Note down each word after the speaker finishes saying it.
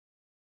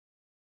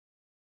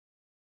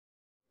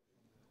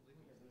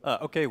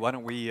Okay, why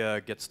don't we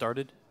get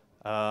started?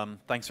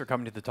 Thanks for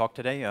coming to the talk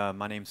today.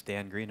 My name's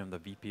Dan Green. I'm the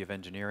VP of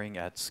Engineering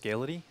at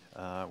Scality.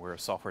 We're a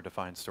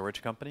software-defined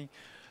storage company.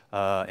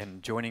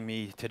 And joining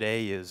me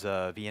today is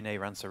Vianney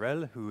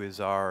Rancerel, who is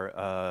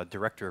our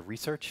Director of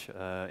Research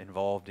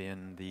involved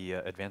in the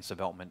advanced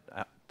development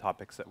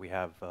topics that we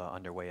have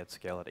underway at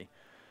Scality.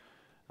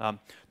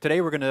 Today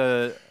we're going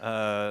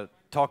to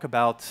talk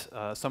about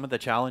some of the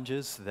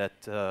challenges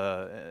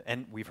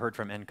that we've heard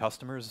from end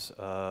customers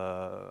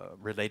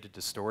related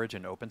to storage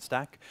and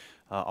OpenStack.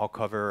 I'll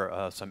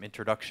cover some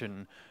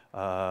introduction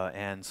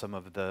and some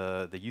of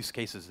the use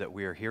cases that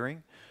we are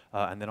hearing.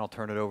 And then I'll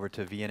turn it over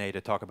to Vianney to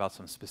talk about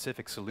some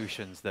specific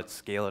solutions that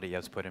Scality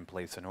has put in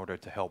place in order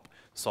to help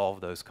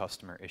solve those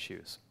customer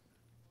issues.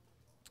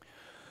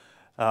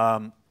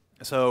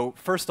 So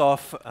first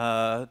off,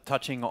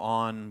 touching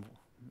on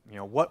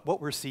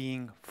what we're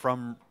seeing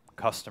from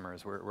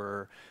customers.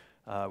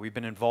 We've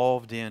been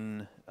involved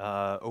in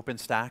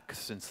OpenStack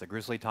since the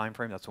Grizzly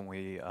timeframe. That's when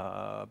we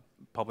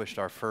published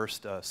our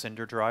first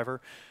Cinder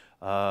driver.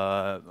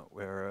 And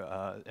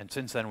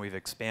since then, we've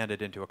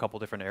expanded into a couple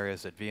different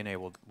areas that Vianney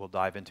will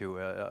dive into,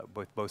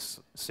 both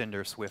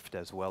Cinder, Swift,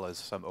 as well as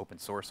some open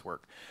source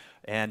work.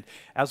 And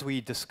as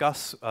we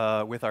discuss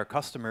with our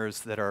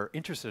customers that are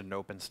interested in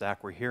OpenStack,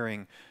 we're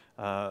hearing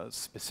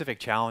specific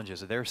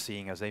challenges that they're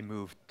seeing as they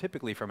move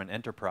typically from an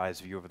enterprise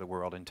view of the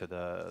world into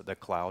the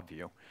cloud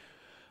view.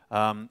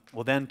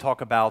 We'll then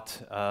talk about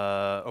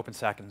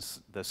OpenStack and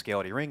the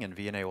Scality Ring, and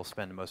Vianney will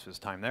spend most of his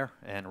time there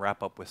and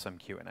wrap up with some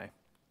Q&A.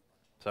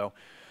 So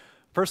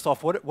first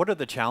off, what are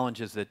the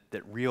challenges that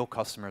real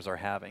customers are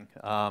having?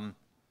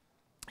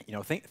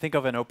 Think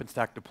of an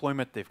OpenStack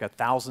deployment. They've got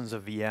thousands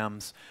of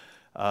VMs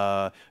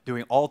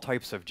doing all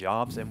types of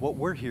jobs, and what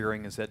we're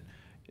hearing is that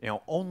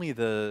only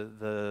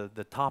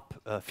the top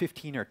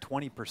 15 or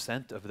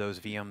 20% of those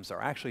VMs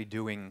are actually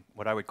doing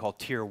what I would call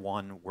tier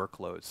 1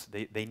 workloads.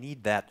 They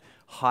need that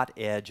hot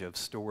edge of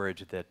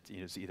storage that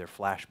is either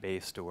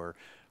flash-based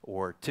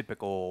or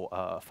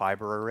typical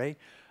fiber array.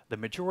 The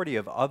majority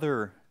of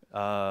other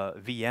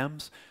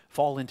VMs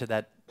fall into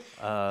that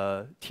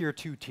tier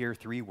 2, tier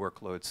 3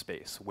 workload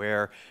space,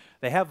 where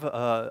they have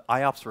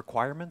IOPS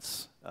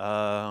requirements,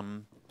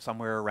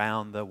 somewhere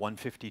around the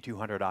 150,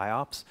 200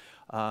 IOPS,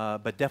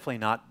 but definitely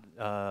not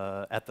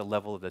at the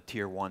level of the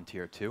tier 1,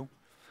 tier 2.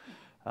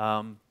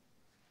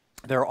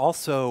 There are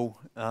also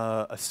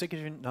a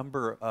significant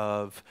number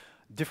of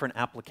different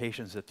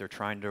applications that they're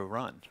trying to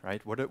run,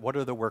 right? What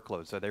are the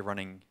workloads? Are they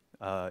running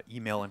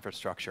email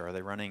infrastructure? Are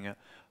they running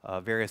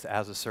various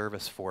as a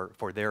service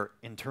for their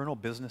internal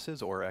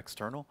businesses or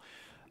external?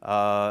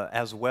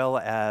 As well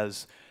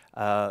as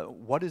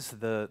what is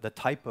the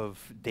type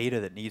of data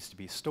that needs to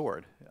be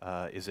stored?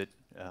 Is it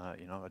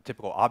a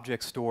typical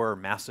object store,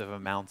 massive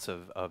amounts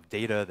of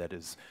data that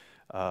is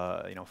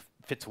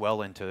fits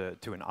well into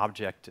an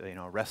object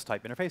REST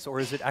type interface, or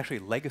is it actually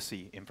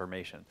legacy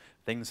information,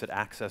 things that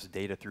access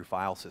data through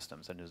file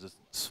systems? And is it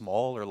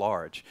small or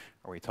large?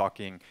 Are we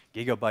talking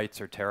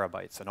gigabytes or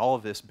terabytes? And all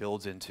of this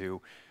builds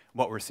into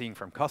what we're seeing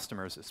from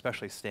customers,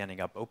 especially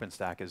standing up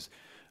OpenStack, is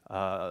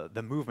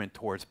the movement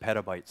towards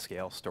petabyte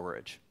scale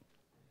storage.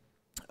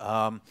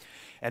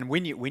 And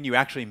when you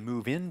actually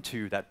move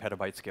into that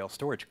petabyte scale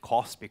storage,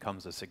 cost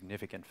becomes a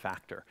significant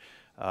factor.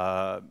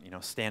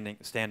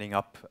 Standing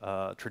up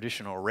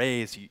traditional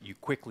arrays, you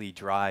quickly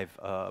drive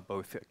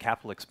both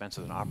capital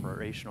expenses and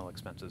operational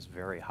expenses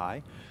very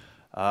high.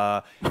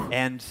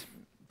 And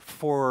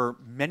for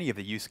many of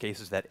the use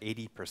cases, that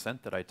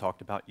 80% that I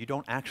talked about, you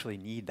don't actually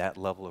need that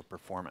level of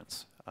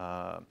performance.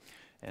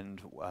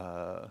 And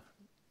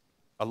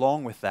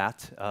along with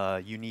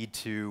that, you need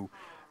to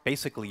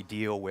basically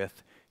deal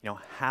with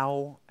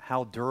how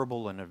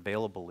durable and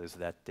available is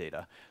that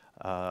data.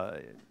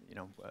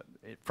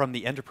 From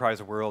the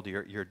enterprise world,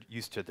 you're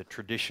used to the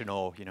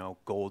traditional,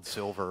 gold,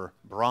 silver,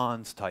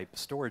 bronze type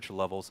storage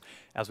levels.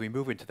 As we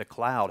move into the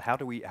cloud, how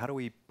do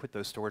we put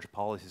those storage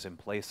policies in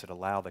place that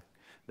allow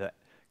the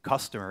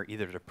customer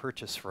either to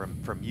purchase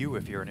from you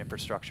if you're an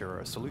infrastructure or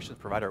a solutions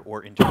provider,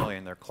 or internally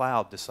in their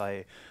cloud to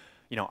say,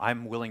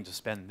 I'm willing to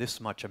spend this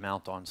much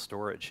amount on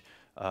storage,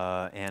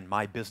 and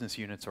my business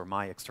units or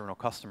my external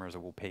customers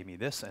will pay me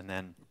this, and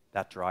then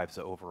that drives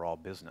the overall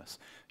business.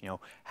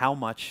 How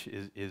much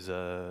is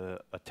a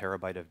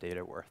terabyte of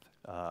data worth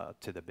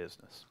to the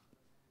business?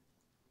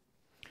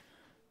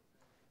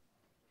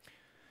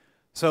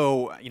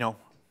 So,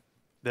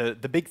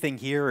 the big thing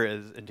here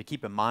is, and to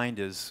keep in mind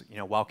is,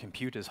 while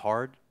compute is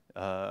hard,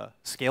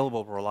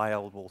 scalable,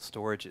 reliable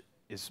storage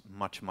is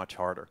much, much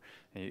harder.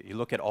 You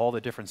look at all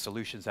the different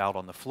solutions out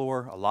on the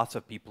floor, lots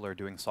of people are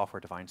doing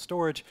software-defined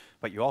storage,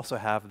 but you also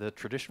have the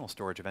traditional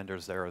storage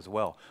vendors there as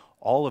well.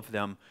 All of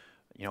them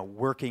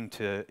working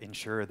to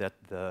ensure that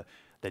the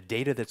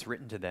data that's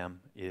written to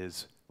them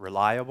is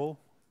reliable,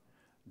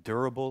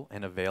 durable,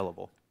 and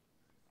available.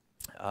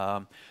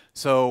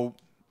 So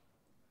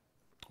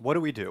what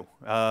do we do?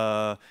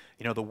 The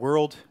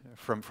world,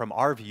 from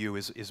our view,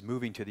 is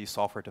moving to these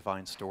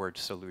software-defined storage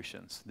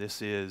solutions.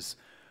 This is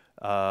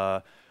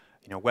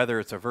whether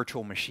it's a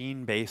virtual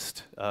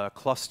machine-based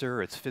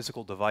cluster, it's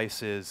physical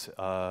devices,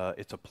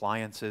 it's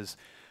appliances,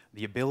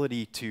 the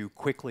ability to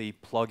quickly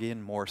plug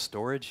in more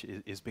storage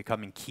is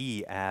becoming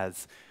key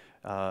as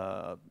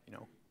the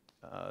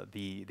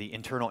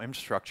internal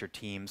infrastructure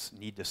teams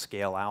need to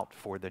scale out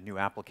for the new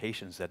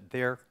applications that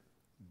their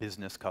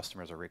business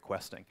customers are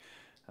requesting.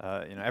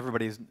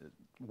 Everybody's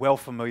well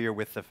familiar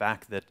with the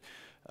fact that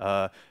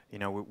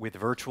with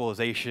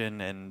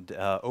virtualization and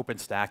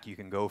OpenStack, you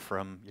can go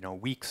from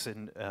weeks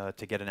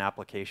to get an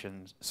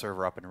application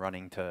server up and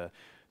running to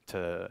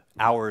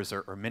hours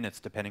or minutes,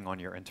 depending on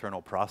your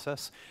internal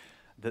process.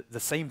 The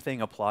same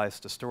thing applies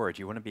to storage.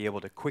 You want to be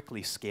able to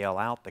quickly scale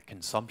out the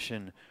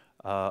consumption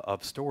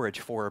of storage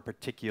for a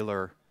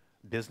particular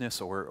business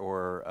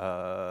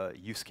or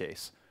use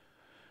case.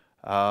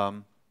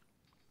 And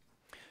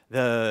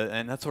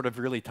that sort of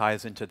really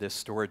ties into this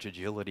storage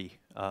agility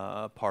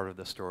part of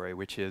the story,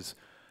 which is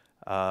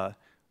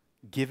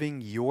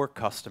giving your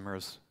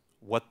customers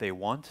what they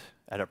want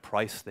at a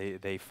price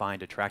they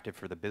find attractive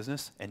for the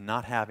business, and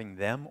not having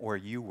them or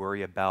you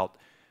worry about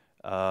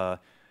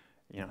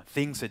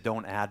things that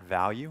don't add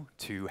value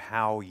to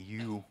how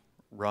you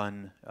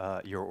run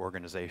your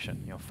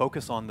organization.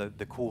 Focus on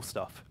the cool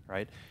stuff,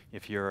 right?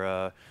 If you're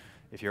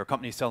a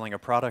company selling a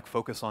product,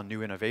 focus on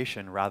new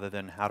innovation rather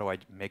than how do I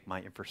make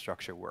my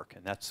infrastructure work.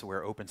 And that's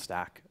where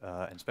OpenStack,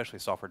 and especially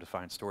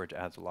software-defined storage,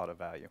 adds a lot of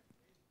value.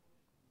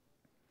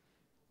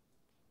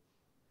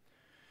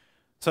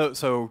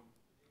 So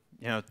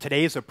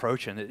today's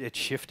approach, and it's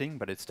shifting,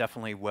 but it's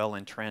definitely well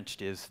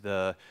entrenched, is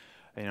the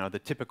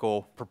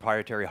typical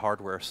proprietary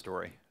hardware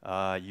story.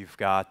 You've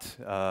got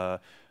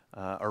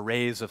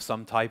arrays of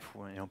some type.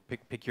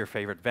 Pick your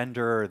favorite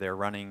vendor. They're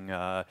running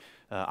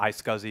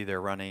iSCSI.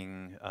 They're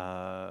running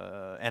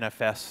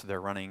NFS.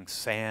 They're running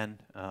SAN.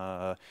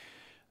 A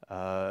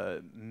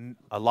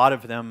lot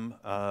of them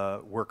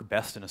work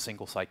best in a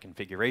single site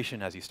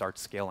configuration. As you start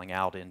scaling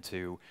out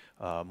into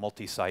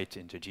multi-site,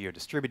 into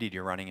geo-distributed,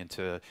 you're running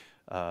into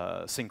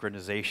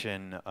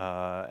synchronization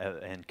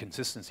and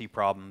consistency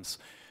problems.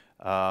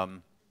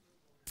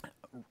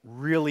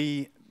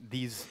 Really,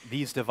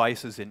 these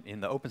devices in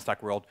the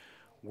OpenStack world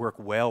work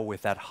well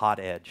with that hot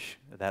edge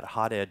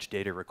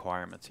data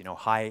requirements.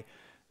 High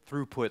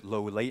throughput,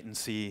 low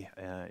latency.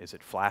 Is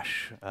it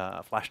flash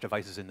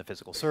devices in the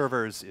physical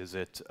servers? Is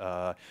it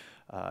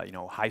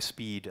high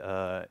speed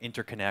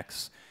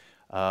interconnects?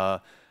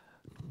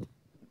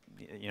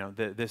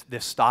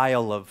 This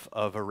style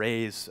of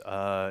arrays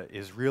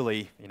is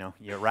really,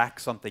 you rack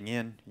something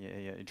in,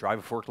 you drive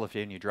a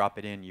forklift in, you drop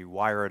it in, you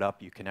wire it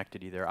up, you connect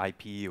it either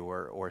IP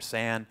or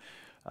SAN,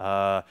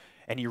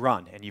 and you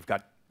run. And you've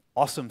got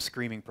awesome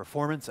screaming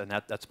performance, and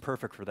that's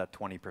perfect for that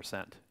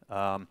 20%.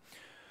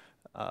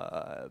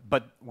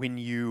 But when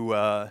you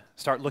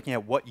start looking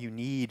at what you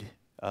need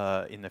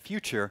in the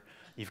future,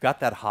 you've got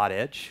that hot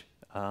edge.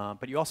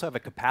 But you also have a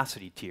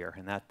capacity tier,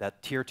 and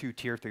that tier 2,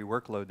 tier 3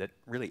 workload that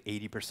really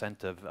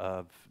 80%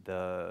 of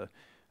the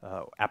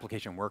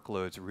application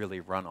workloads really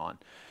run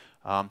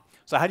on.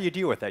 So how do you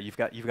deal with that? You've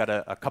got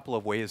a couple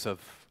of ways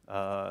of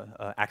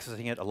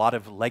accessing it. A lot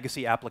of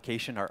legacy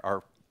application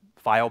are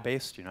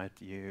file-based.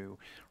 You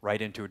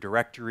write into a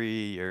directory.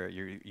 You're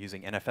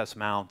using NFS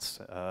mounts,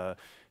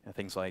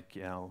 things like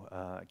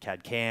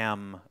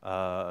CAD/CAM,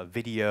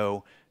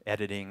 video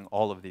editing,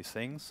 all of these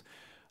things.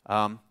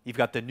 You've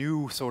got the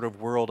new sort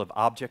of world of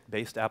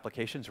object-based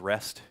applications,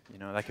 REST.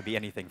 That could be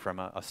anything from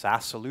a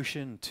SaaS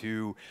solution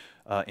to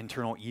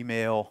internal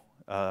email.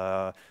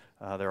 There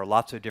are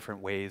lots of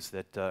different ways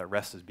that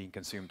REST is being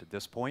consumed at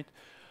this point.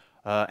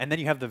 And then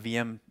you have the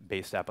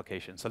VM-based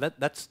application. So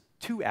that's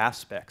two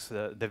aspects.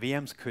 The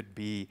VMs could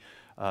be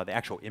the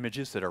actual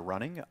images that are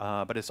running,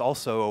 but it's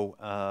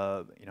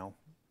also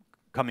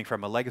coming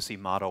from a legacy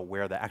model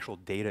where the actual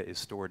data is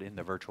stored in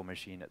the virtual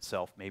machine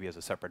itself, maybe as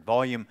a separate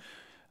volume.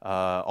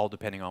 All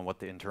depending on what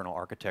the internal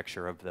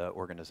architecture of the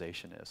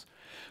organization is.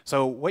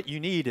 So what you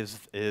need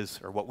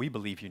or what we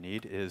believe you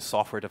need, is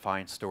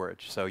software-defined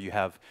storage. So you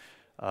have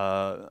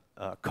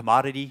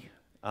commodity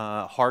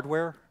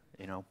hardware.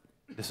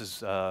 This is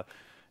the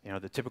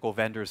typical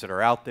vendors that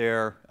are out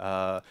there.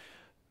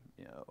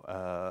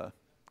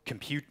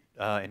 Compute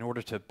in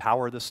order to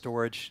power the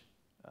storage,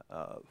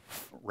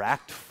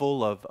 racked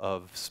full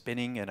of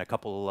spinning and a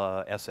couple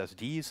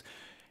SSDs.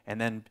 And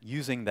then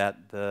using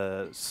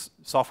the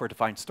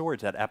software-defined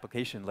storage, that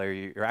application layer,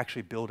 you're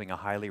actually building a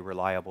highly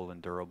reliable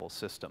and durable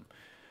system.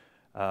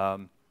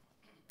 From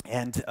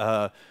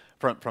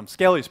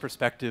Scaly's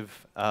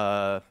perspective,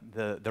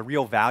 the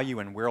real value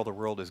and where the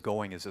world is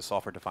going is the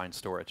software-defined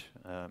storage.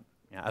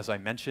 As I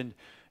mentioned,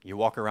 you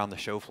walk around the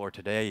show floor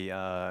today,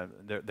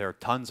 there are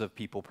tons of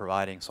people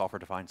providing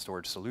software-defined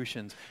storage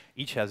solutions.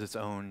 Each has its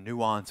own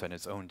nuance and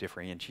its own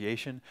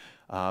differentiation,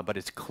 but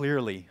it's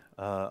clearly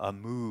a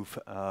move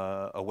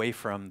away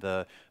from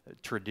the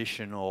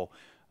traditional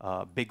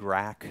big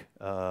rack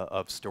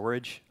of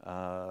storage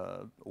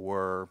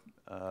or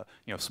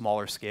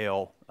smaller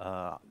scale,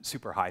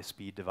 super high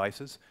speed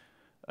devices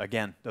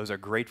again, those are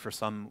great for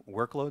some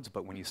workloads,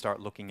 but when you start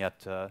looking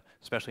at,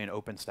 especially in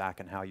OpenStack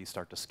and how you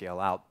start to scale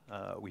out,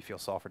 we feel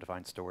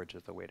software-defined storage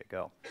is the way to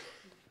go.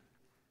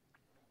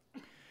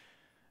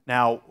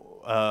 Now,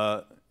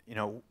 you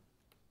know,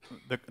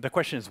 the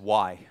question is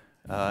why?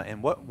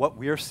 And what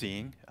we're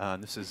seeing,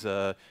 this is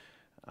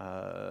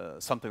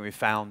something we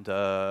found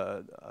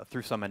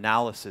through some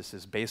analysis,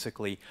 is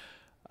basically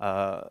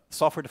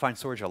software-defined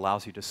storage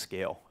allows you to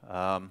scale.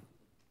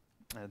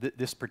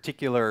 This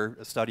particular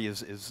study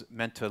is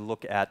meant to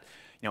look at,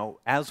 you know,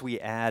 as we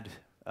add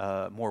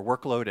more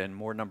workload and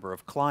more number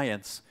of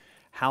clients,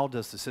 how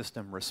does the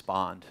system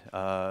respond?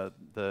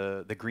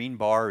 The green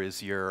bar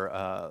is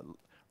your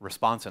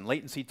response and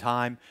latency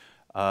time,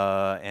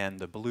 and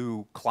the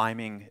blue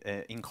climbing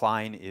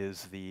incline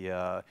is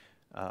the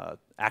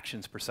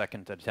actions per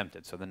second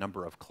attempted, so the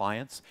number of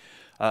clients.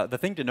 The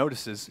thing to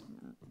notice is,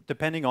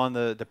 depending on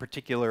the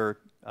particular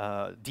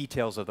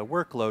details of the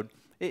workload,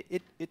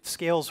 it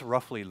scales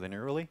roughly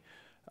linearly,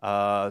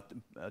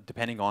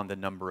 depending on the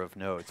number of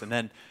nodes. And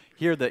then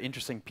here the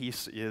interesting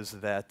piece is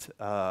that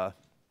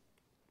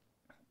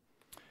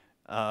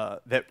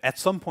that at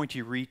some point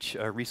you reach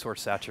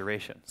resource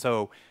saturation.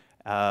 So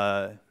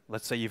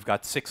let's say you've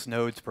got 6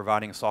 nodes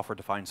providing a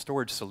software-defined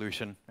storage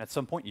solution. At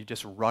some point you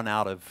just run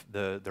out of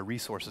the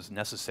resources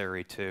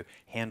necessary to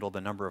handle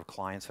the number of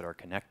clients that are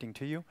connecting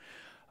to you.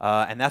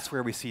 And that's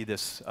where we see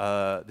this,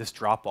 this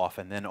drop-off,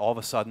 and then all of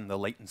a sudden the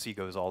latency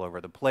goes all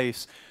over the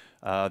place.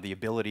 The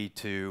ability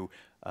to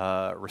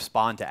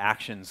respond to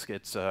actions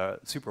gets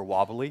super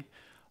wobbly.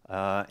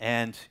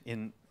 And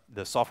in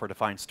the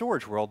software-defined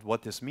storage world,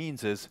 what this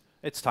means is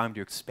it's time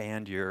to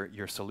expand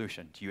your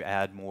solution. Do you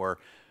add more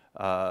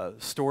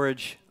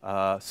storage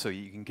so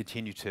you can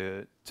continue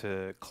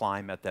to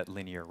climb at that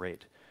linear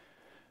rate?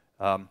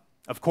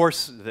 Of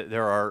course,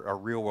 there are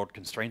real-world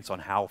constraints on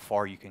how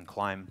far you can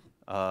climb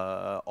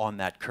on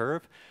that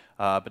curve,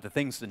 but the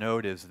things to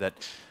note is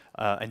that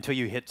until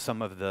you hit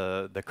some of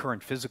the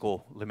current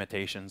physical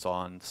limitations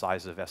on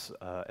size of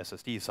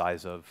SSD,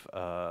 size of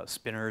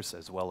spinners,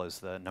 as well as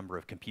the number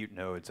of compute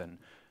nodes and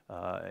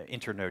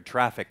internode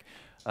traffic,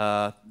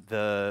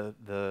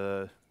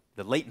 the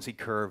latency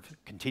curve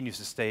continues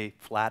to stay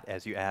flat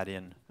as you add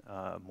in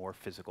more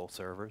physical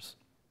servers.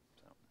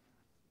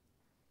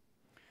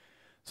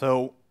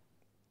 So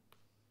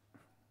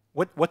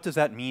what does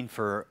that mean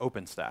for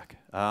OpenStack?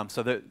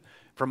 So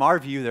from our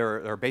view,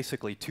 there are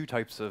basically 2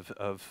 types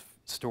of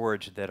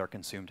storage that are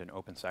consumed in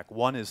OpenStack.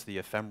 One is the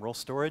ephemeral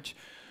storage.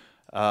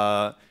 You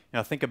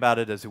know, think about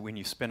it as when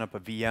you spin up a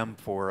VM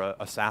for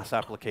a SaaS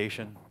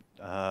application.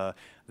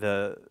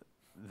 The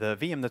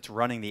VM that's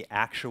running the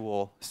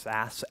actual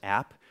SaaS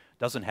app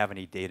doesn't have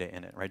any data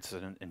in it, right? So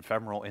an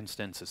ephemeral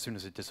instance, as soon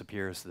as it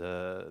disappears,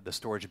 the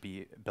storage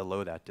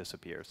below that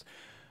disappears.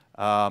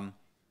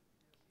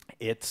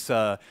 It's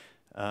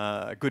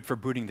good for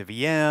booting the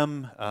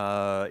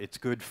VM. It's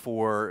good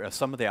for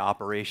some of the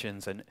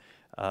operations and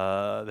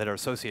that are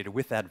associated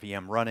with that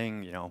VM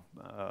running, you know,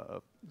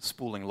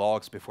 spooling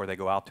logs before they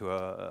go out to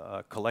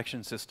a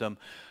collection system.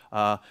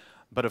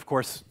 But of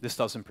course, this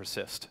doesn't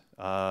persist.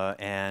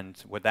 And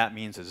what that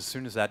means is as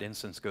soon as that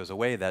instance goes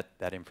away,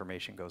 that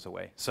information goes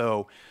away.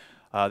 So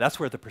that's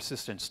where the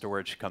persistent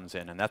storage comes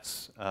in. And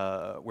that's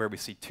where we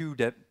see 2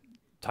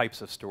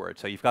 types of storage.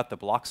 So you've got the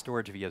block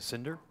storage via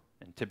Cinder,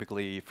 and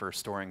typically for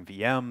storing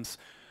VMs.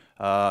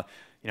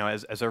 You know,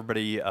 as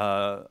everybody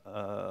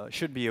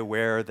should be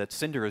aware, that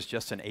Cinder is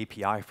just an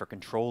API for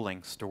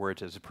controlling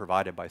storage as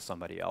provided by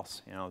somebody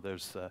else. You know,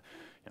 there's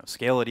you know,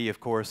 Scality, of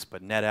course,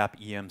 but NetApp,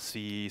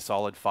 EMC,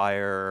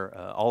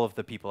 SolidFire, all of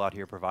the people out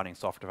here providing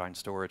software-defined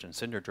storage and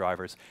Cinder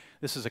drivers.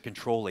 This is a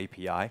control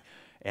API,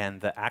 and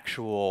the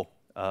actual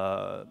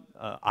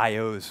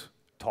IOs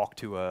talk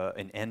to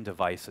an end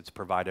device that's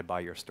provided by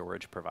your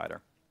storage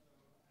provider.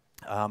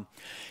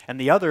 And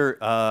the other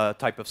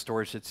type of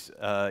storage that's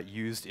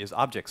used is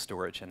object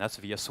storage, and that's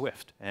via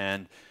Swift.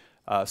 And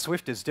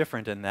Swift is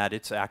different in that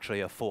it's actually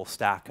a full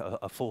stack,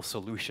 a full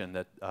solution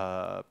that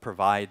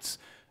provides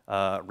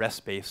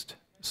REST-based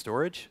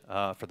storage.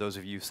 For those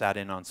of you who sat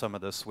in on some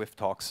of the Swift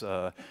talks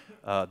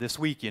this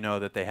week, you know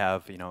that they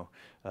have, you know,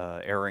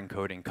 error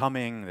encoding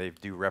coming, they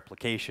do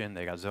replication,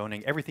 they got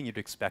zoning, everything you'd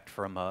expect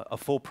from a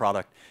full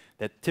product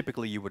that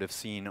typically you would have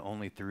seen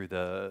only through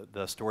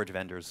the storage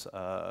vendors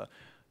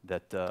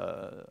that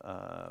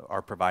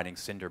are providing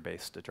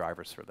Cinder-based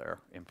drivers for their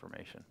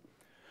information.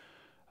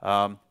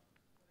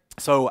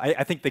 So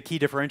I think the key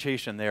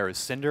differentiation there is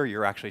Cinder,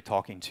 you're actually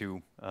talking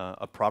to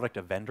a product,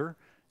 a vendor,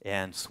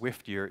 and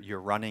Swift, you're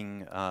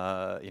running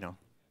you know,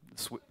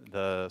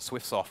 the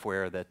Swift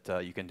software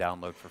that you can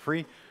download for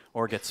free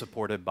or get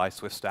supported by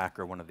SwiftStack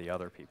or one of the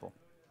other people.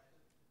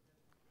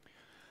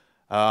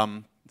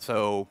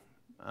 So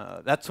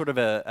that's sort of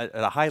at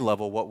a high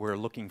level what we're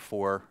looking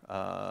for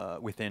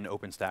within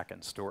OpenStack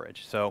and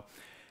storage. So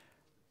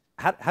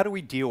how do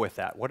we deal with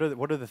that? What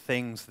are the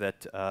things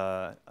that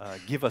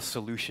give us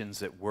solutions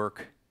that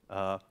work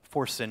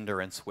for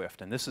Cinder and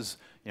Swift? And this is,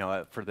 you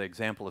know, for the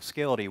example of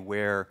Scality,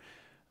 where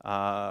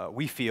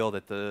we feel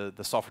that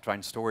the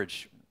software-defined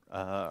storage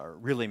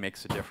really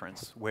makes a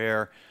difference.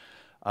 Where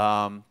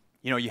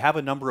you have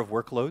a number of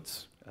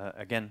workloads.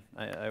 Again,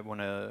 I want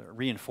to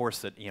reinforce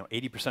that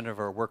 80% of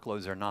our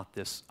workloads are not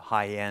this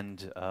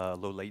high-end,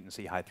 low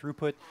latency, high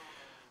throughput.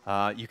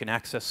 You can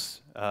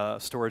access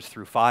storage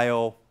through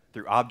file,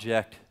 through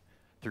object,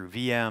 through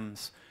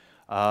VMs,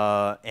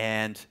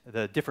 and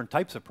the different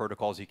types of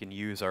protocols you can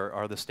use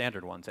are the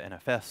standard ones: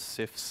 NFS,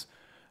 CIFS,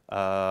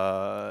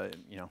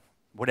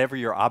 whatever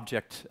your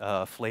object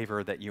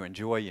flavor that you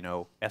enjoy.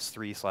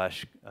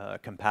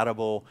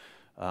 S3/compatible.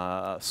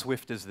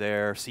 Swift is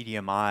there,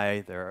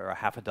 CDMI, there are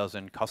half a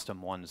dozen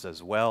custom ones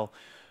as well.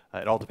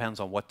 It all depends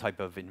on what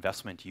type of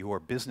investment your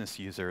business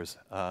users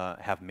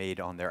have made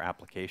on their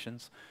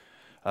applications.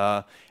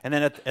 And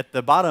then at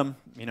the bottom,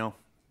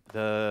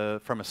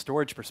 from a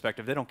storage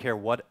perspective, they don't care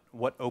what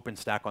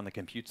OpenStack on the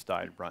compute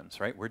side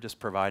runs, right? We're just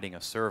providing a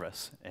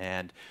service,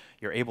 and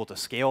you're able to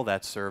scale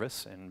that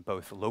service in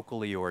both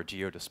locally or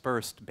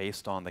geo-dispersed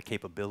based on the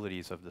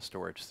capabilities of the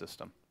storage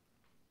system.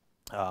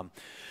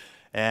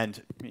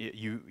 And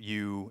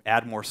you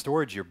add more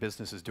storage, your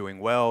business is doing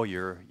well,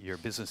 your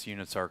business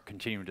units are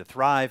continuing to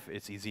thrive,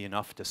 it's easy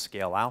enough to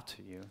scale out.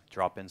 You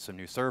drop in some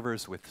new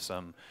servers with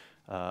some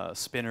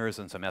spinners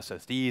and some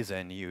SSDs,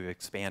 and you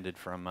expanded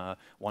from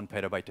 1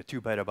 petabyte to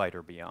 2 petabyte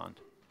or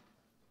beyond.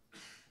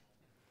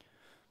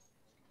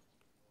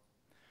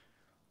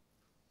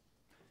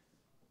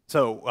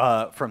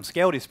 So from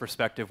Scality's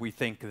perspective, we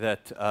think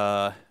that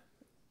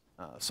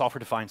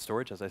software-defined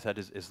storage, as I said,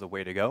 is the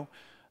way to go.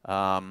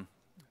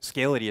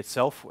 Scality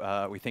itself,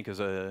 we think, is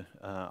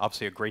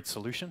obviously a great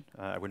solution.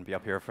 I wouldn't be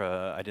up here if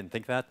I didn't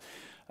think that.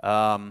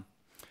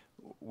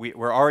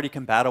 We're already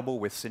compatible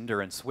with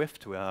Cinder and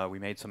Swift. We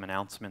made some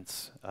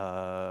announcements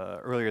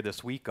earlier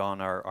this week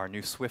on our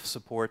new Swift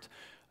support.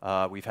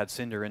 We've had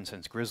Cinder in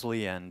since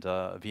Grizzly, and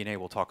V&A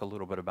will talk a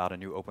little bit about a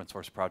new open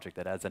source project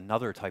that adds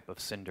another type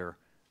of Cinder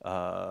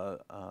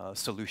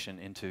solution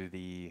into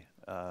the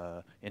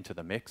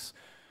mix.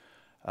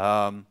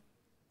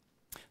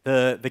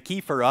 The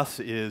key for us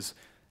is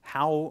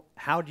how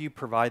do you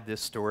provide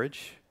this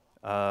storage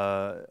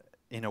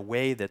in a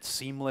way that's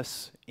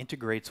seamless,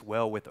 integrates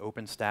well with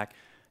OpenStack,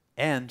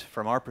 and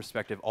from our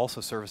perspective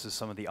also services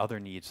some of the other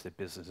needs that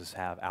businesses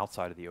have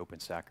outside of the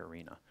OpenStack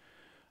arena.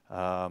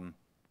 I've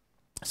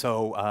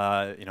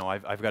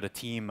got a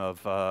team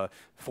of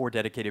 4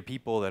 dedicated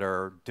people that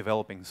are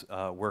developing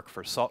work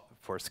for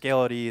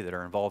Scality, that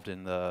are involved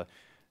in the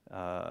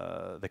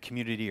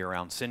community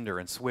around Cinder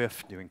and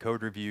Swift, doing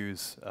code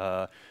reviews.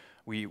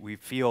 We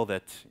feel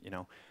that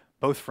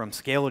both from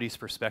Scality's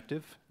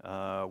perspective,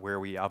 where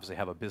we obviously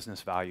have a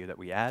business value that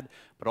we add,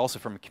 but also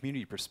from a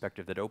community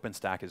perspective, that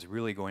OpenStack is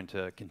really going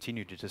to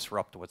continue to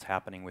disrupt what's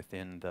happening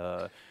within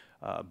the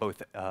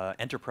both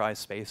enterprise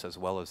space as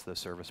well as the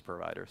service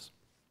providers.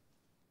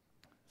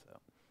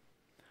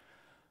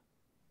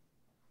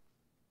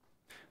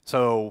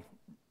 So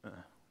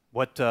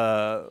what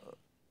I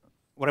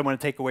want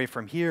to take away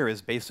from here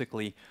is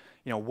basically,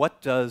 what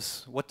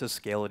does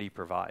Scality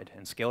provide?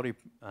 And Scality,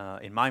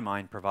 in my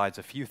mind, provides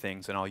a few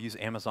things, and I'll use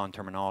Amazon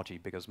terminology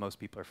because most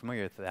people are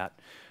familiar with that.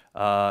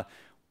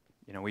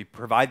 We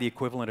provide the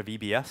equivalent of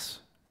EBS.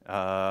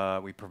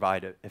 We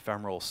provide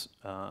ephemeral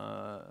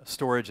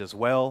storage as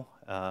well.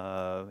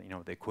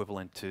 The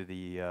equivalent to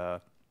the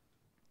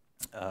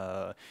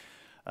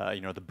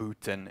the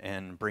boot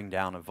and bring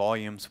down of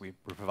volumes. We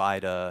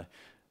provide a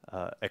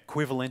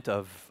equivalent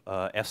of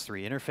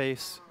S3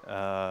 interface,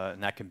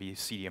 and that can be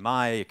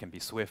CDMI, it can be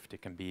Swift,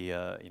 it can be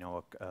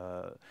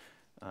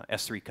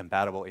S3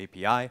 compatible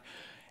API.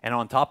 And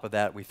on top of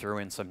that, we throw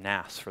in some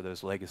NAS for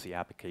those legacy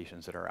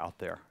applications that are out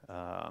there,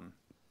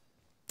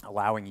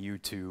 allowing you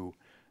to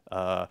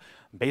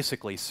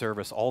basically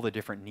service all the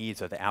different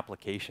needs of the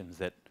applications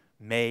that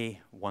may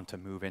want to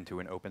move into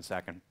an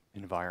OpenStack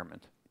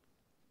environment.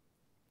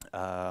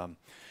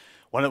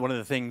 One of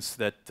the things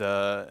that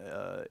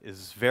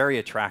is very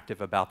attractive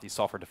about these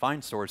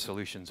software-defined storage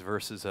solutions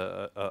versus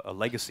a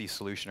legacy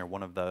solution or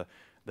one of the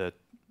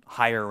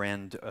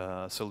higher-end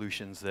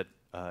solutions that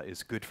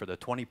is good for the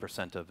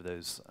 20% of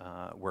those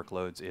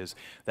workloads is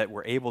that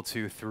we're able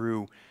to,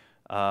 through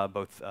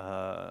both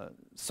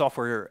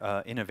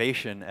software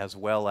innovation as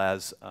well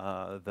as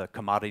the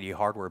commodity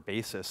hardware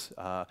basis,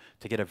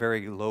 to get a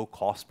very low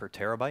cost per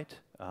terabyte,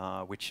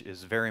 which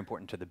is very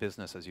important to the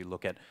business as you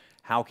look at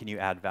how can you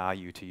add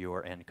value to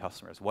your end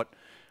customers. What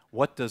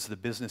does the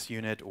business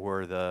unit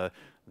or the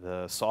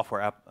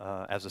software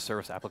as a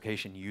service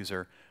application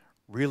user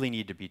really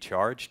need to be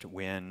charged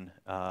when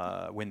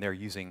they're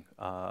using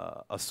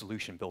a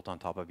solution built on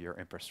top of your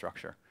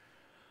infrastructure?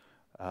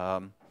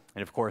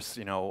 And of course,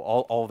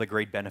 all the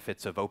great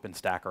benefits of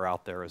OpenStack are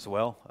out there as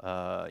well.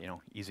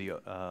 Easy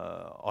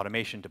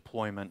automation,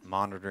 deployment,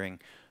 monitoring,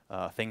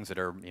 things that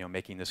are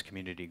making this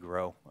community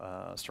grow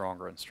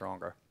stronger and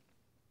stronger.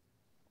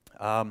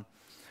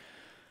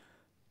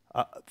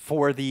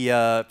 For the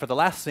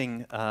last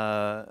thing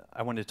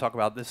I wanted to talk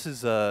about, this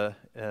is an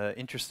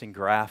interesting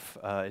graph.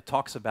 It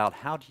talks about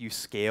how do you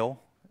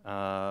scale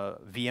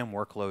VM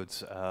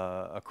workloads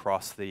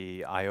across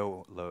the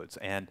I/O loads.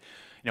 And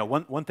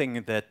one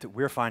thing that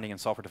we're finding in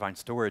software-defined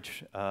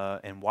storage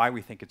and why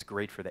we think it's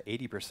great for the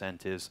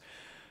 80% is,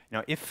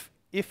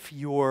 if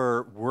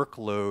your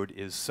workload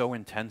is so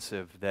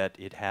intensive that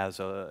it has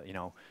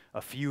a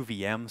few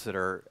VMs that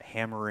are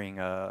hammering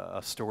a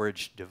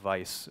storage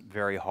device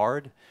very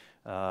hard,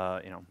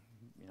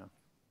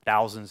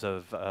 thousands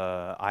of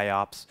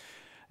IOPS,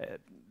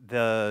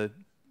 the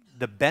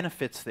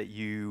benefits that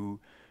you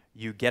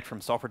get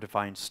from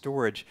software-defined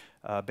storage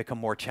become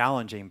more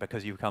challenging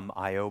because you become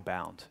I/O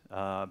bound.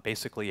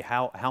 Basically,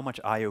 how much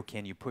I/O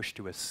can you push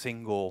to a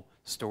single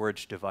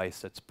storage device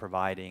that's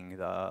providing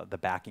the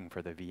backing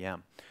for the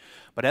VM?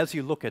 But as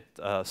you look at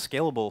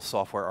scalable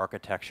software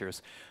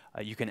architectures,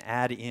 you can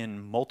add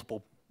in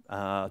multiple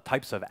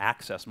types of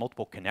access,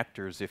 multiple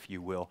connectors, if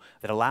you will,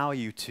 that allow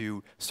you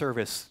to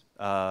service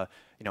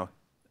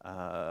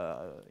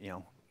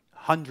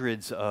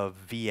hundreds of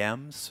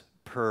VMs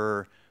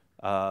per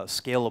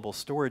scalable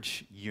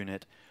storage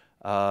unit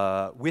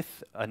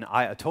with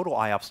a total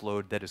IOPS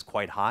load that is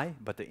quite high,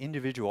 but the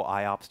individual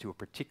IOPS to a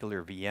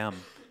particular VM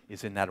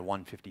is in that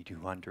 150,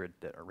 200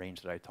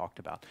 range that I talked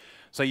about.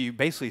 So you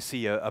basically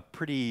see a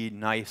pretty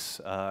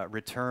nice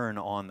return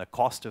on the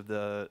cost of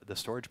the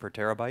storage per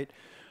terabyte,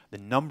 the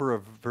number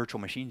of virtual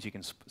machines you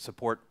can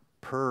support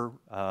per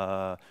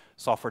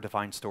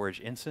software-defined storage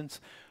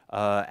instance,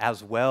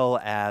 as well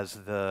as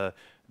the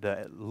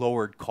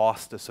lowered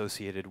cost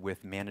associated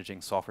with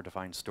managing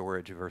software-defined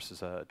storage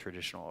versus a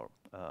traditional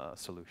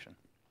solution.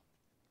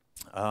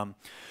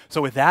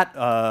 So with that,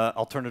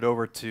 I'll turn it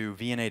over to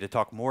VNA to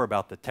talk more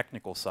about the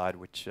technical side,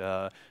 which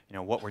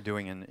what we're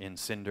doing in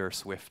Cinder,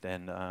 Swift,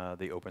 and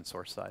the open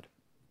source side.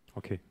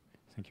 Okay,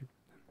 thank you.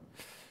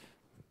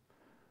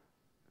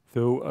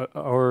 So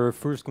our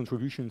first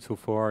contribution so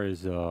far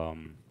is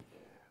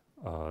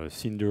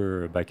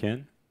Cinder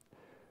backend.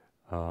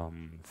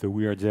 So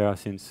we are there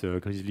since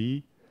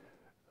Grizzly.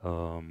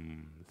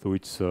 So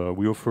it's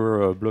we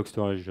offer block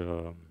storage,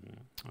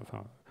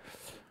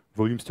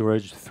 volume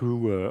storage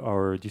through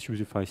our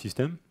distributed file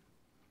system.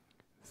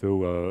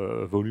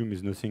 So volume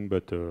is nothing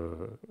but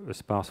a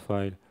sparse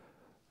file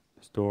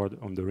stored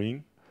on the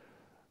ring.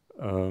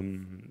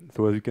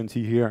 So as you can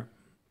see here,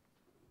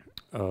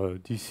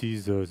 this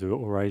is the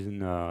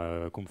Horizon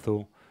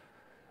console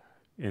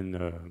in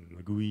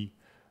GUI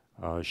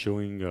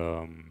showing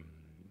a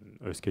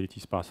SCALET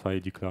sparse file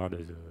declared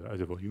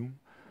as a volume.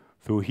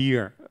 So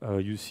here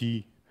you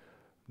see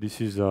this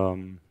is a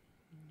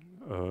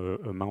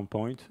mount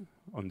point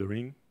on the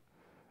ring,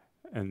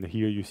 and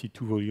here you see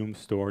two volumes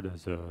stored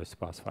as a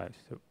sparse file.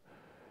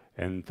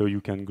 So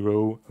you can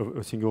grow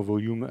a single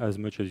volume as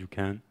much as you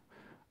can,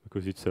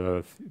 because it's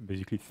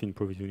basically thin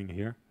provisioning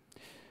here.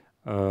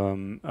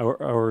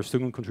 Our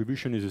second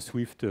contribution is a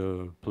Swift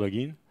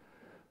plugin.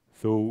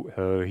 So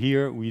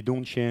here we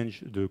don't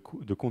change the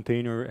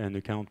container and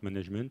account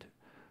management,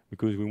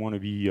 because we want to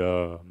be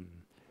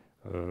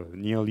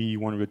nearly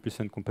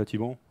 100%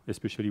 compatible,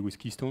 especially with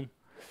Keystone.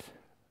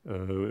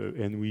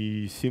 And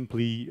we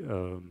simply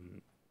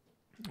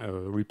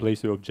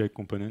replace the object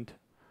component.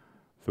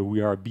 So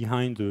we are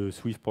behind the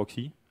Swift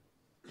proxy.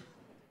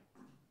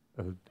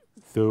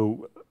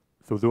 So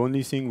the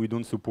only thing we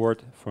don't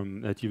support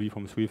natively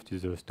from Swift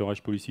is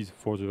storage policies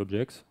for the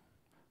objects.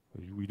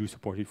 We do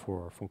support it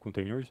for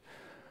containers,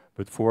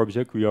 but for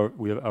object we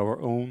have our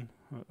own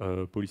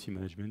policy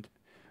management.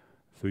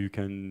 So you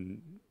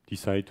can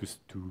decide to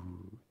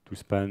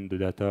span the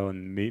data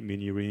on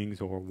many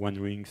rings or one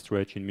ring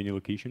stretch in many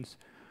locations.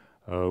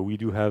 We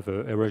do have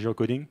erasure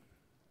coding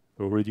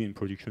already in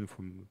production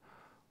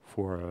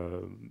for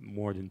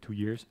more than 2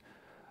 years.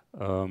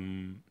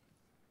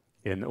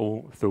 And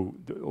also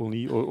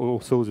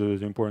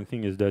the important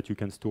thing is that you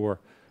can store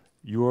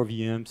your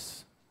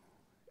VMs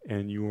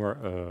and your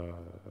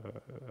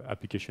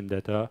application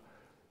data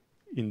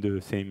in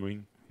the same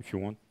ring if you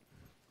want.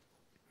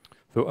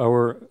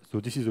 So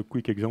this is a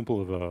quick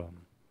example of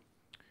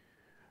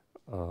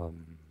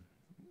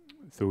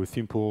a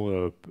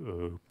simple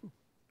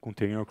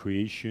container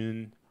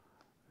creation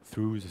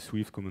through the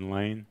Swift command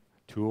line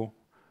tool.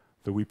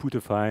 So we put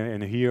a file,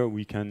 and here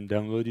we can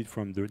download it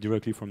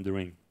directly from the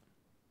ring.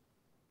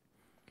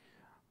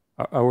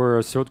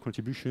 Our third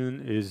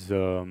contribution is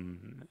a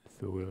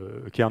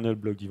kernel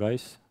block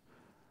device.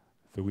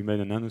 So we made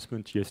an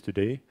announcement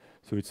yesterday.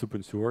 So it's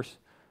open source.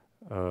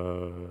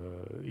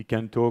 It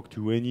can talk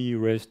to any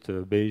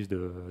REST-based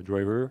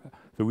driver.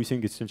 So we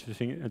think it's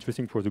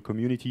interesting for the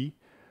community.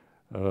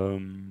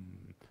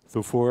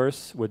 So for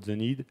us, what's the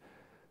need?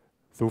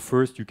 So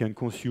first, you can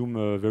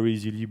consume very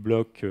easily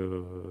block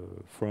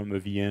from a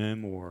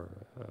VM or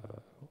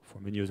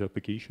from any other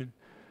application.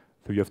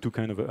 So you have two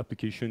kinds of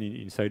application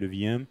inside a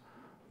VM.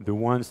 The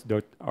ones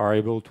that are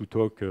able to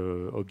talk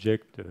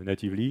object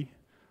natively,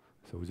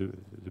 so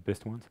the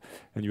best ones,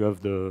 and you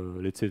have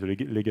let's say the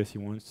legacy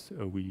ones,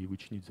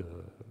 which needs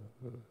a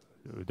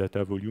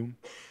data volume.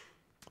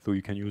 So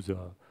you can use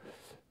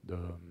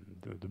the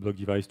block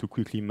device to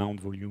quickly mount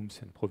volumes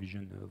and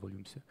provision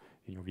volumes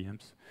in your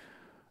VMs.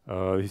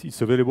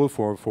 It's available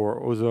for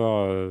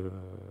other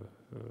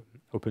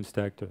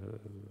OpenStack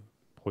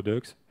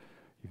products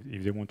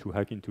if they want to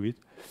hack into it.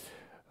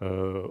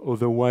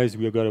 Otherwise,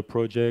 we have got a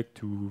project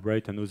to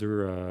write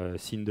another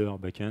Cinder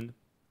backend,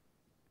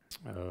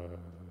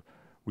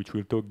 which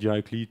will talk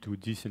directly to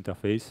this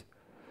interface.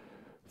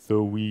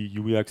 So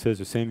you will access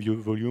the same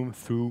volume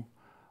through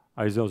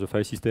either the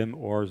file system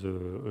or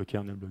a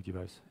kernel block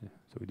device. Yeah.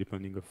 So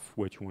depending of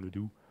what you want to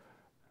do,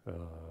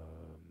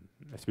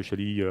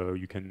 especially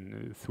you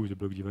can through the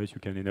block device you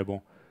can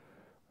enable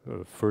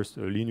first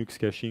Linux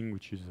caching,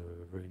 which is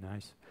very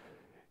nice,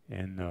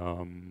 and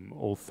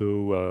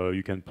also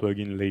you can plug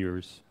in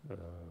layers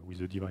with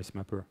the device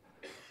mapper,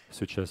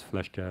 such as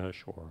flash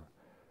cache or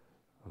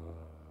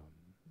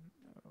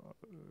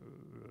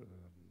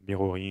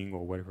mirroring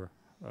or whatever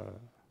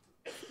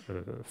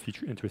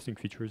interesting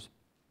features.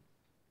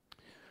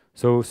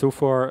 So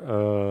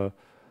far,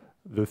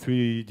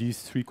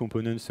 these three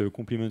components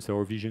complements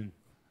our vision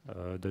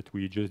that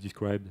we just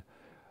described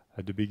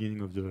at the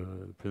beginning of the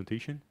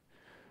presentation.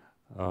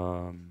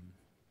 So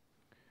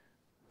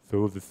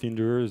the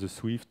Cinder, the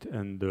Swift,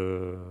 and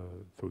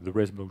so the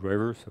REST block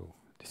driver. So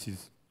this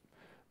is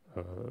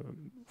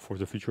for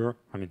the future.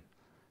 I mean,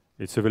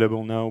 it's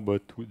available now,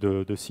 but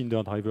the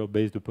Cinder driver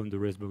based upon the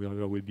REST block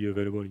driver will be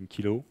available in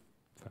Kilo.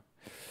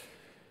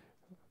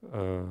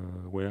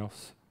 Where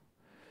else?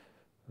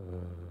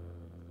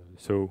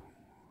 So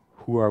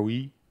who are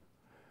we?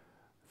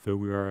 So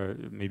we are,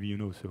 maybe you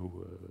know, so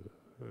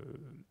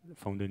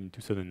founded in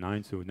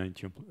 2009, so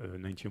 90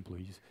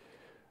 employees.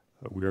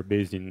 We are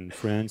based in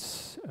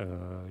France,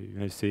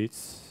 United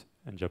States,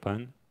 and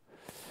Japan,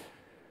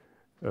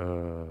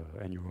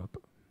 and Europe.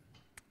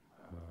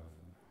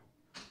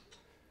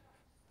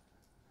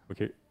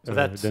 Okay. So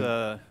that's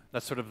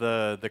sort of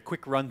the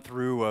quick run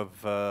through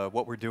of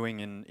what we're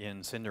doing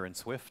in Cinder and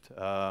Swift.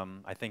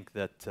 I think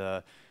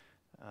that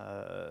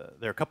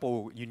there are a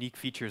couple unique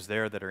features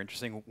there that are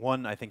interesting.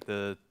 One, I think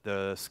the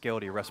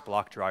Scality REST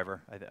block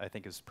driver I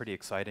think is pretty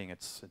exciting.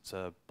 It's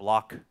a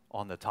block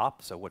on the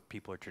top, so what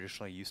people are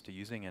traditionally used to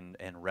using,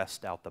 and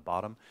REST out the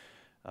bottom.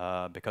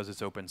 Because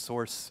it's open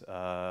source,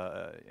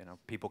 you know,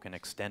 people can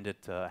extend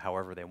it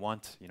however they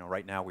want. You know,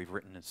 right now we've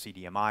written a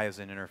CDMI as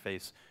an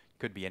interface.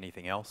 Could be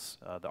anything else.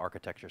 The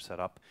architecture set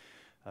up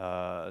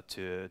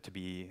to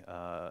be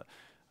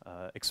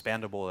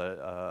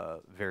expandable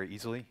very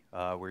easily.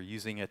 We're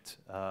using it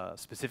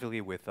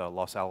specifically with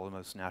Los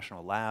Alamos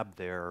National Lab.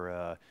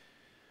 They've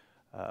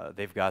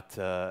got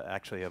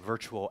actually a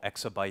virtual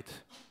exabyte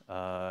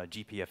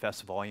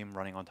GPFS volume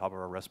running on top of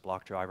our REST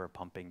block driver,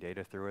 pumping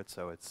data through it.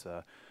 So it's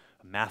a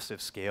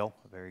massive scale,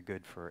 very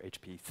good for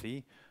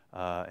HPC.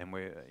 And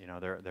you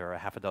know, there are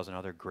half a dozen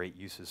other great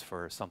uses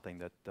for something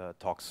that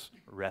talks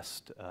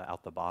REST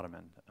out the bottom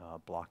and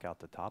block out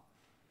the top.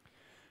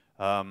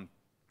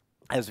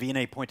 As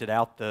Vinay pointed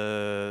out,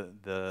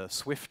 the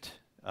Swift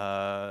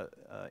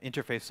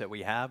interface that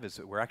we have is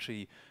that we're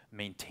actually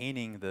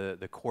maintaining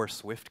the core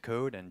Swift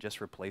code and just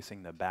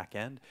replacing the back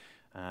end.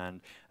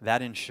 And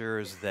that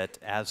ensures that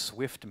as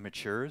Swift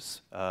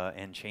matures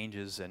and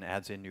changes and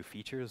adds in new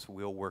features,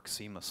 we'll work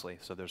seamlessly.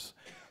 So there's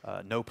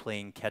no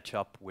playing catch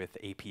up with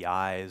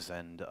APIs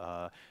and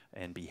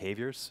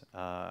behaviors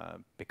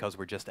because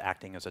we're just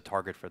acting as a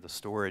target for the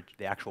storage,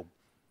 the actual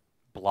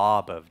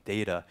blob of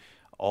data.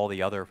 All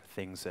the other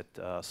things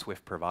that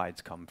Swift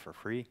provides come for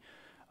free.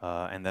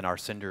 And then our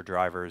Cinder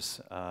drivers,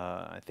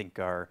 I think,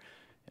 are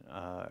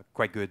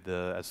quite good.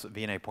 As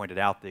Vinay pointed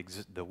out,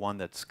 the one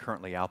that's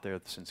currently out there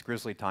since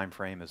Grizzly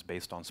timeframe is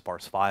based on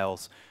sparse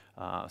files.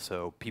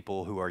 So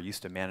people who are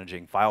used to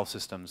managing file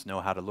systems know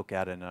how to look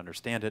at it and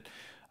understand it.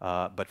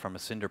 But from a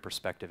Cinder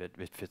perspective,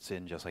 it fits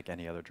in just like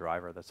any other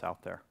driver that's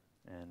out there.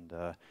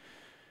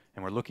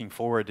 And we're looking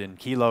forward in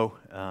Kilo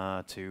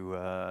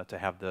to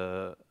have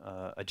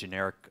a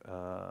generic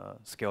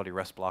Scality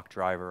REST block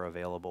driver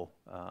available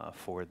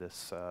for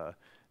this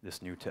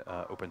new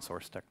open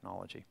source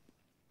technology.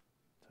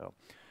 So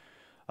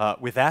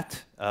with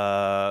that,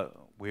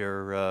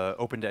 we're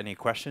open to any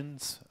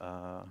questions.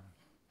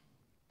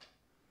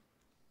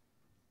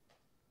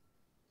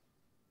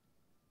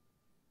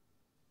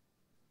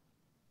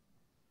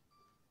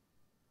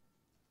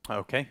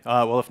 Okay.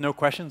 Well, if no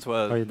questions,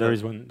 well, there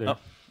is one there. Oh,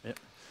 yeah.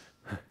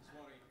 I was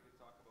wondering if you could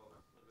talk a little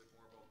bit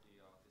more about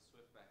the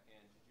Swift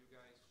backend. Did you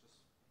guys just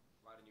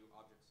provide a new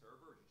object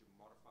server, or did you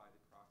modify the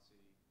proxy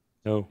to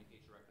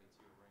communicate directly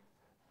to your ring?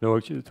 No,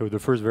 actually, so the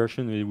first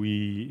version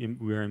we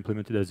are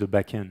implemented as a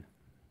backend.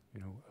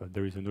 You know,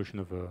 there is a notion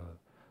of a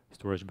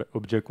storage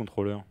object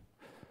controller.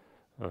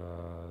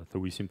 So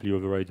we simply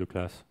override the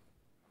class.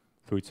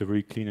 So it's a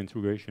very clean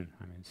integration.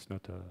 I mean, it's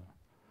not.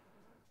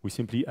 We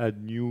simply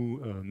add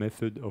new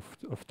method of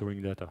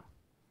storing data,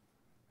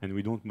 and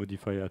we don't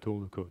modify at all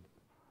the code.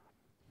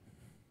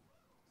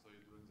 So you're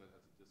doing that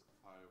as a disk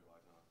file,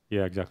 why not?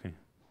 Yeah, exactly.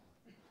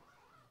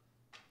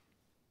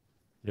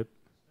 Yep.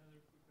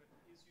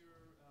 Is your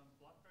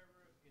block driver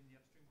in the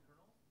upstream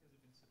kernel? Has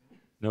it been submitted?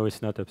 No,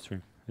 it's not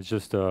upstream. It's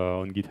just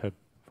on GitHub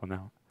for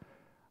now.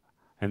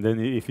 And then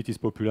if it is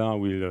popular,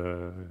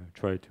 we'll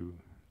try to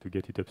to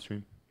get it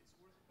upstream. It's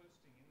worth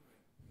posting anyway.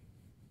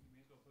 You may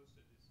as well post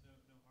it. It's no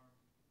harm.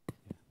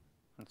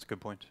 That's a good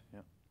point.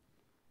 Yeah.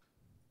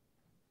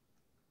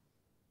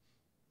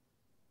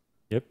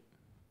 Yep.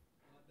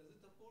 Does it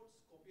support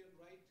copy and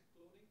write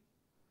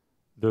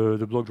cloning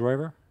The block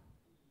driver.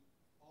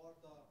 or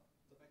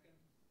the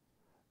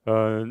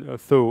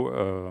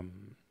backend?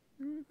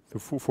 So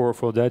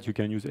for that you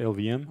can use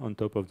LVM on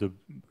top of the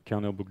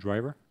kernel block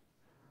driver,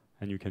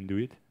 and you can do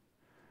it.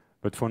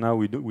 But for now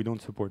we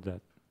don't support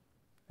that,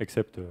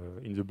 except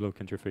in the block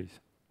interface.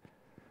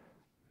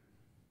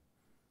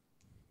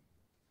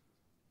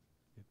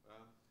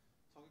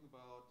 Talking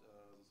about the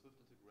Swift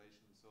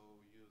integration, so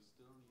you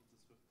still need the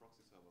Swift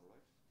proxy server,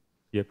 right?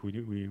 Yep, we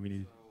do. We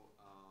need. So,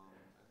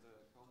 and the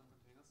account and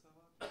container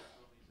server, do you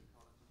still need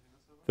account and container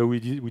server? So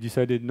we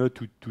decided not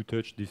to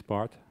touch this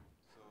part.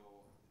 So,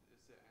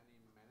 is there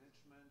any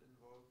management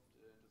involved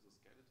into the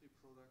Scality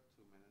product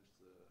to manage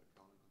the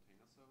account and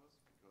container servers?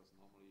 Because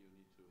normally you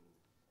need to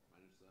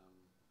manage them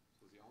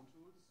through your own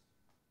tools.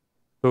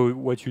 So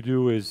what you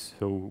do is,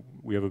 so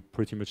we have a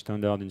pretty much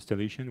standard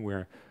installation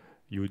where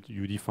you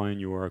define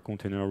your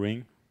container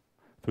ring.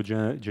 So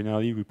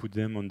generally we put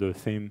them on the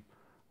same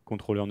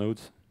controller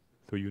nodes.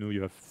 So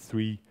you have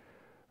 3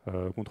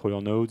 controller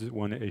nodes,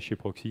 1 HA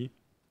proxy,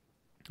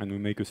 and we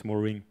make a small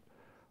ring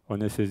on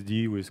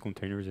SSD with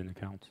containers and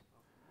accounts.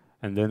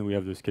 And then we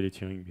have the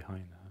Scality ring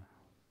behind.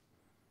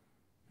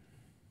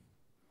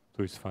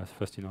 So it's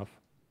fast enough.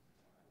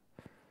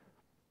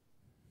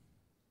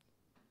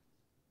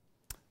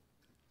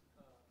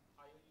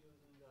 Are you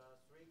using the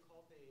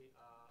 3-copy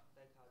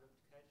data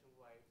replication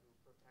way to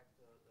protect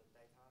the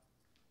data?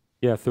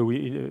 Yeah, so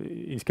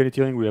in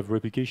Scality ring we have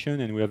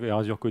replication and we have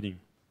erasure coding.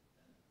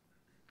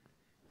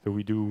 So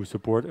we do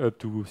support up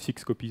to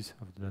 6 copies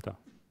of the data.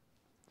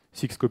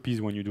 6 copies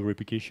when you do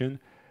replication,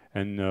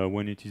 and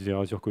when it is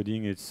erasure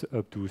coding, it's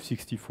up to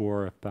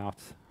 64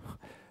 parts.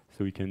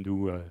 So we can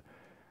do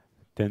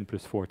 10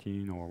 plus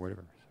 14 or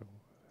whatever.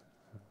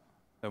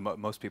 So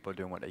Most people are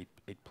doing what, 8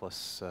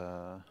 plus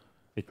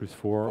 8 plus 4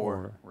 4,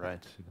 or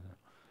right?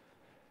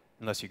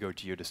 Unless you go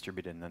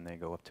geo-distributed, and then they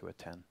go up to a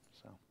 10.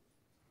 So.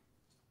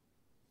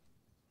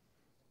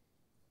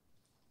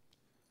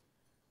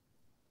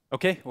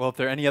 Okay, well, if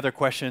there are any other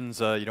questions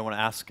you don't want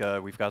to ask,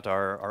 we've got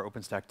our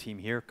OpenStack team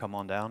here. Come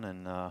on down,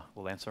 and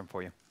we'll answer them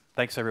for you.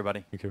 Thanks,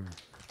 everybody. Thank you.